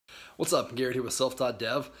What's up? Garrett here with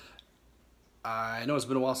Self.dev. I know it's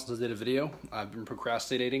been a while since I did a video. I've been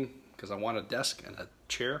procrastinating because I want a desk and a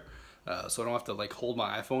chair so I don't have to like hold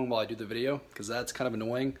my iPhone while I do the video, because that's kind of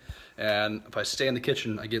annoying. And if I stay in the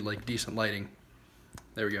kitchen, I get like decent lighting.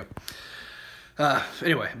 There we go.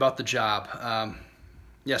 Anyway, about the job.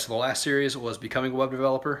 So the last series was becoming a web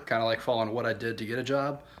developer, kind of like following what I did to get a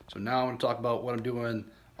job. So now I'm going to talk about what I'm doing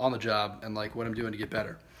on the job and like what I'm doing to get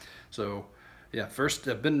better. So yeah, first,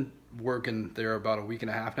 I've been working there about a week and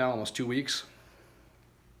a half now, almost 2 weeks.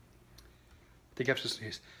 I think I've just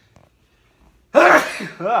sneezed.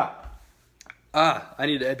 I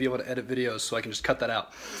need to be able to edit videos so I can just cut that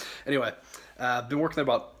out. Anyway, I've been working there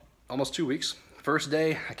about almost 2 weeks. First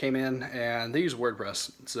day, I came in and they use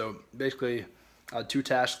WordPress. So basically, I had 2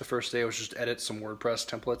 tasks. The first day was just edit some WordPress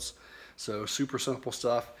templates. So super simple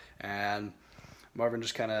stuff. And Marvin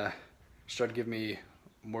just kind of started giving me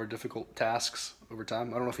more difficult tasks over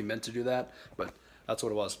time. I don't know if he meant to do that, but that's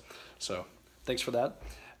what it was. So thanks for that.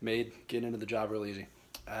 Made getting into the job really easy.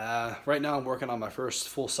 Right now I'm working on my first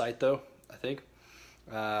full site though, I think.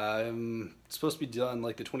 It's supposed to be done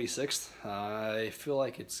like the 26th. I feel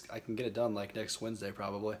like I can get it done like next Wednesday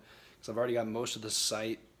probably, because I've already got most of the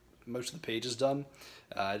site, most of the pages done.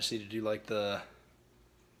 I just need to do like there's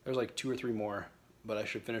like 2 or 3 more, but I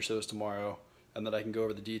should finish those tomorrow. And then I can go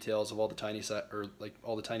over the details of all the tiny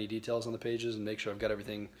details on the pages and make sure I've got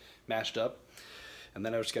everything matched up. And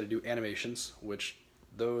then I just got to do animations, which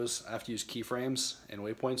those I have to use keyframes and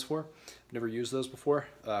waypoints for. I've never used those before.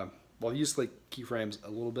 Well, I've used like keyframes a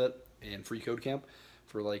little bit in Free Code Camp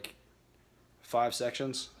for like 5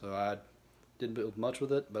 sections, so I didn't build much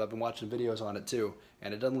with it, but I've been watching videos on it too,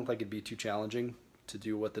 and it doesn't look like it'd be too challenging to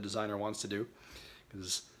do what the designer wants to do,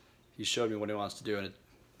 because he showed me what he wants to do, and it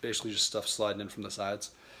basically just stuff sliding in from the sides.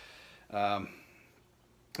 The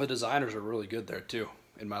designers are really good there too,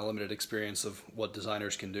 in my limited experience of what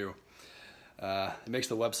designers can do. It makes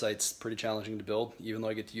the websites pretty challenging to build, even though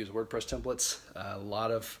I get to use WordPress templates. A lot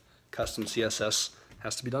of custom CSS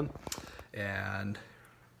has to be done, and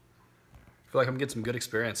I feel like I'm getting some good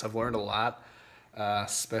experience. I've learned a lot,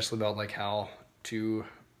 especially about like how to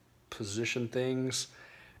position things.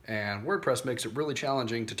 And WordPress makes it really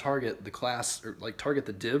challenging to target the class, or like target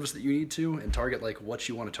the divs that you need to, and target like what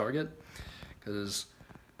you want to target, because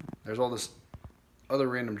there's all this other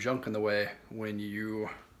random junk in the way when you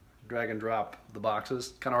drag and drop the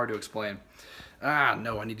boxes. Kind of hard to explain.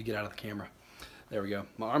 No, I need to get out of the camera. There we go.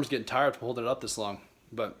 My arm's getting tired from holding it up this long.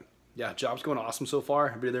 But yeah, job's going awesome so far.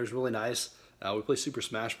 Everybody there's really nice. We play Super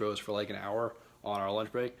Smash Bros. For like an hour on our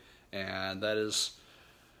lunch break, and that is,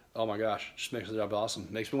 oh my gosh, just makes the job awesome.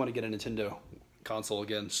 Makes me want to get a Nintendo console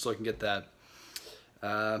again, just so I can get that.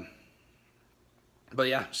 But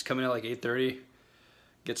yeah, just come in at like 8:30,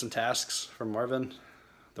 get some tasks from Marvin,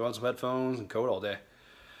 throw on some headphones, and code all day.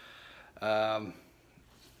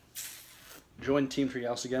 Join Team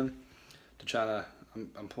Treehouse again to try to.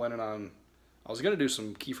 I'm planning on. I was gonna do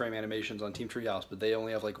some keyframe animations on Team Treehouse, but they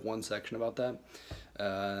only have like 1 section about that.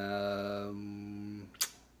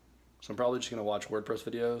 So I'm probably just going to watch WordPress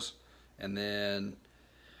videos, and then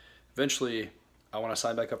eventually I want to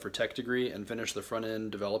sign back up for Tech Degree and finish the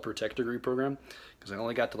front-end developer Tech Degree program, because I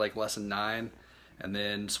only got to like lesson 9 and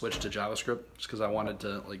then switch to JavaScript just because I wanted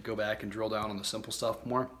to like go back and drill down on the simple stuff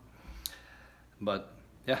more. But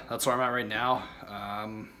yeah, that's where I'm at right now.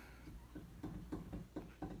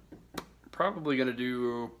 Probably going to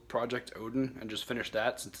do Project Odin and just finish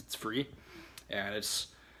that since it's free, and it's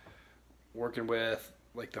working with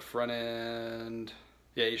like the front end,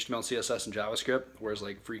 yeah, HTML, CSS, and JavaScript, whereas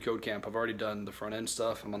like Free Code Camp, I've already done the front end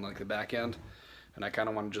stuff. I'm on like the back end, and I kind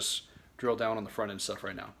of want to just drill down on the front end stuff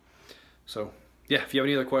right now. So yeah, if you have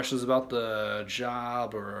any other questions about the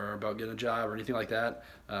job or about getting a job or anything like that,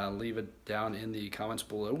 leave it down in the comments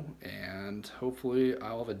below, and hopefully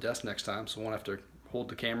I'll have a desk next time, so I won't have to hold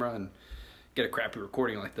the camera and get a crappy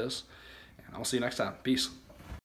recording like this. And I'll see you next time. Peace.